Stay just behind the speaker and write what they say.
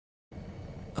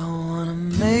I wanna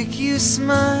make you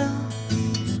smile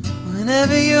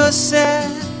whenever you're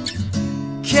sad,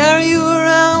 carry you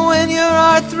around when your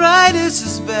arthritis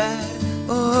is bad.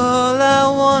 All I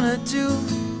wanna do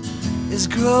is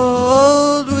grow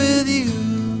old with you.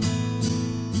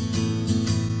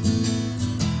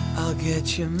 I'll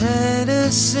get you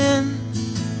medicine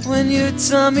when your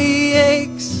tummy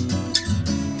aches,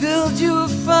 build you a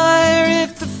fire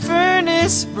if the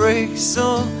furnace breaks.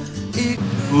 So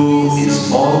who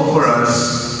is all for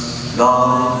us,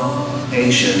 love,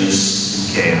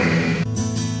 patience, care.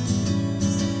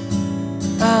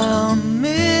 I'll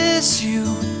miss you.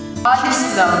 God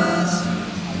is love.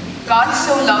 God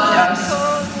so loved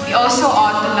us, we also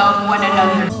ought to love one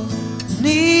another.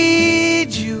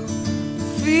 Need you,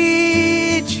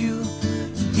 feed you,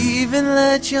 even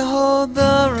let you hold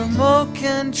the remote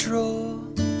control.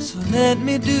 So let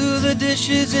me do the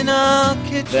dishes in our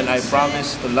kitchen. Then I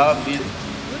promise to love you.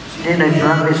 Then I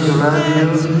promise to love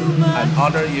you And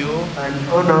honor you. and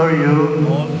honor you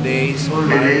All days all of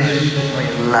the my days life. of my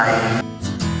life.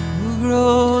 Who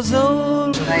grows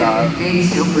old? Love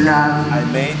Days of love I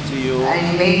made to you I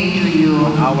made to you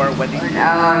on our wedding on day.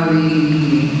 our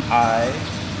wedding. I,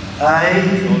 I,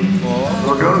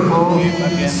 Rodolfo, give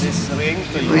again this ring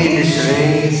to bring you, this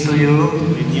ring to you,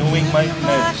 renewing my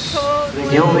pledge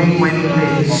renewing my of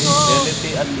pledge,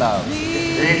 fidelity and love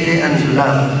fidelity and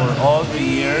love, for all the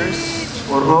years.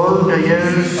 for all the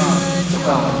years to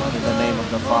come. In the name of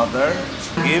the Father,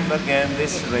 give again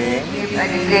this ring Give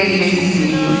again this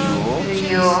ring to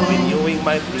you, renewing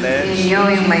my pledge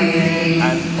renewing my pledge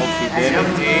and of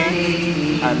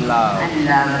fidelity and love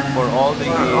for all the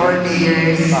years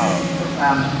years to come. to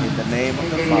come. In the name of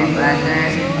the In the Father, Father,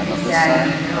 and of the Son, Son,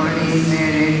 and Holy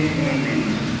Spirit. Amen.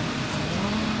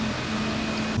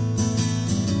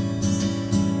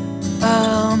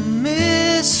 I'll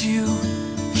miss you,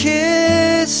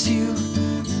 kiss you,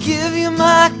 give you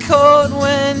my coat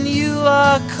when you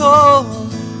are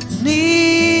cold.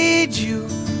 Need you,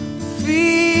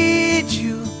 feed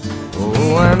you.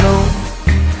 Oh, I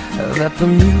know that the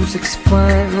music's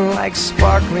fine, like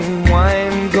sparkling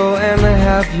wine. Go and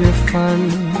have your fun,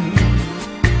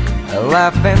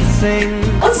 laugh and sing.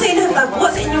 Unsa inatabo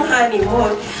sa inyong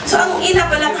honeymoon? So ang ina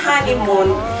palang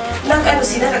honeymoon, nag-ano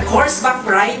sila, nag-horseback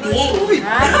riding.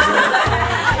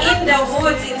 In the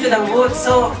woods, into the woods.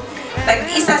 So,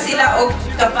 tag-isa sila og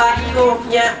kabayo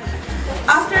niya.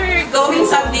 After going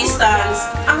some distance,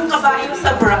 ang kabayo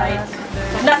sa bride,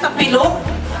 natapilok.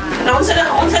 Unsa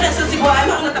na sa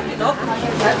Cebuano ang natapilok?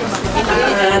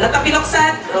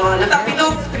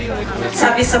 Natapilok.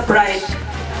 Sabi sa bride,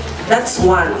 that's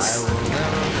once.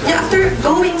 Yeah, after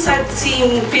going sa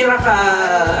pira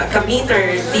ka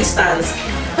meter distance,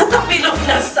 natapilok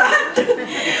na sad.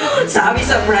 Sabi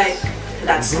sa bride,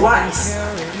 that's twice.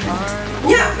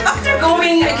 Yeah, after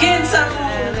going again some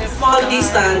small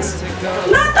distance,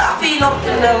 natapilok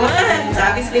na naman.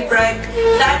 Sabi sa bride,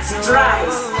 that's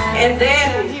thrice. And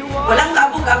then, walang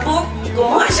kabog-abog,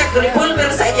 kumuha siya revolver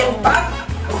sa iyang bag,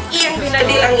 iyang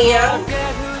pinadil ang iyang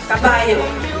kabayo.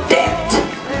 Dead.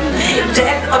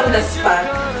 Dead on the spot.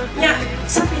 Nya,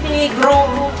 sabi ni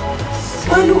Grom,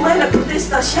 ano man,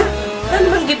 nagprotesta siya. Ano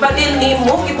man gibadil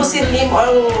nimo, gipusin nimo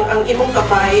ang imong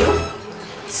kabayo?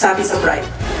 Sabi sa bride,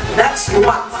 that's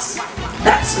once.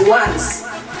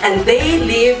 And they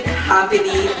lived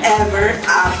happily ever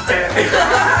after.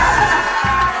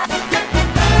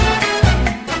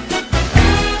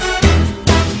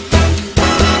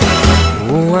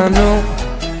 Oh, I know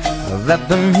that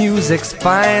the music's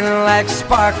fine, like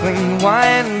sparkling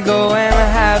wine. Go and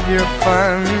have your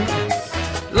fun.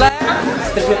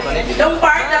 Don't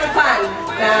part ng fun.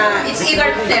 It's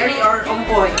either Terry or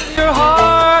Ompoy. Your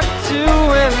heart to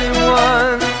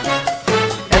anyone,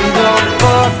 and don't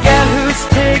forget who's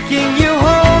taking you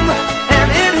home, and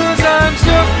in whose arms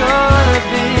you're gonna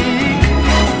be.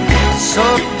 So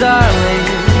darling,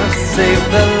 save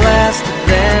the last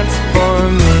dance.